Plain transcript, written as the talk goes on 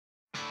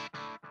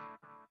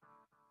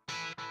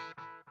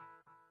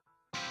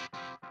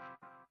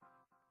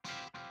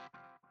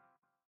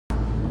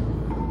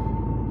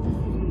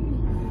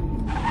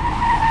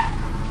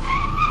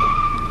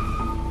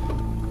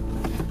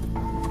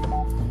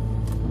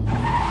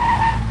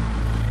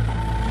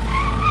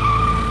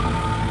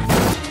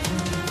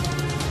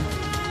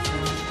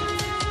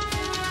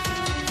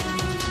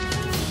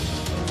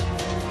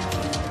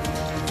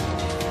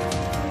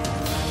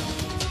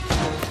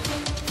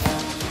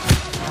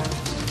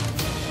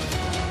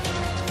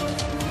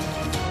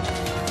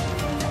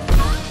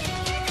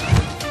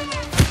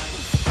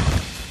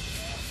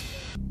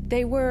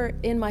They were,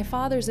 in my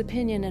father's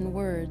opinion and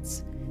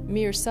words,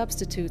 mere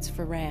substitutes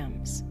for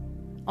rams,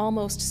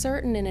 almost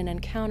certain in an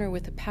encounter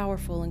with a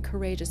powerful and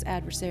courageous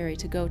adversary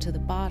to go to the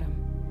bottom,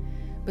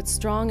 but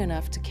strong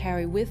enough to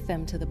carry with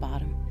them to the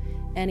bottom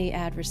any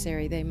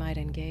adversary they might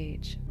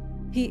engage.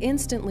 He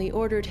instantly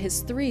ordered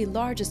his 3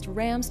 largest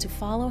rams to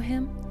follow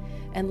him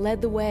and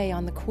led the way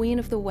on the Queen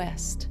of the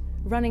West,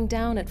 running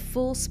down at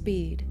full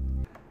speed.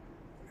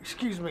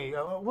 Excuse me,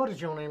 what is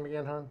your name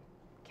again, hon?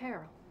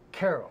 Carol.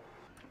 Carol.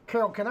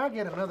 Carol, can I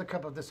get another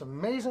cup of this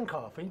amazing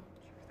coffee?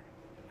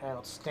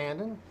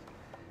 Outstanding.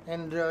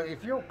 And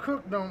if your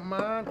cook don't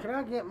mind, can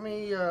I get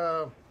me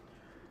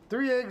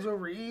 3 eggs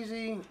over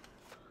easy,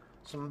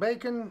 some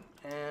bacon,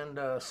 and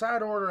a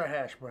side order of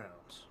hash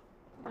browns?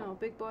 Oh,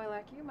 big boy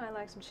like you might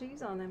like some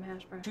cheese on them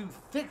hash browns. 2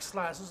 thick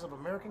slices of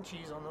American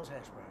cheese on those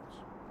hash browns.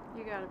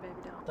 You got it, baby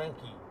doll. Thank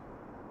you.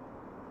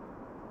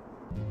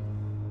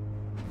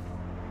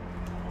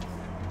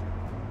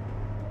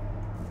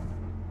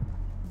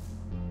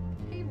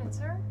 Evening,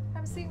 sir.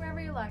 Have a seat wherever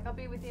you like. I'll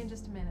be with you in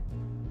just a minute.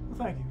 Well,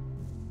 thank you.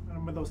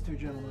 I'm with those 2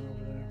 gentlemen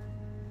over there.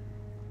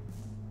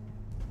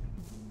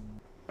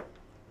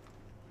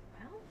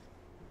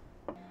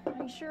 Well,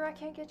 are you sure I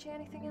can't get you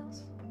anything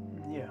else?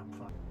 Yeah, I'm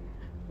fine.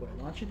 What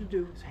I want you to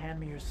do is hand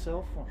me your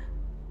cell phone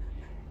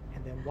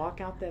and then walk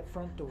out that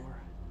front door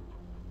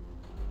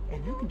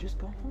and you can just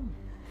go home.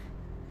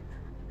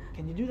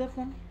 Can you do that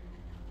for me?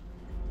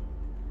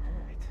 All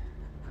right.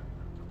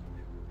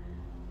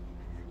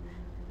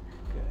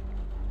 Good.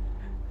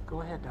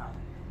 Go ahead, darling.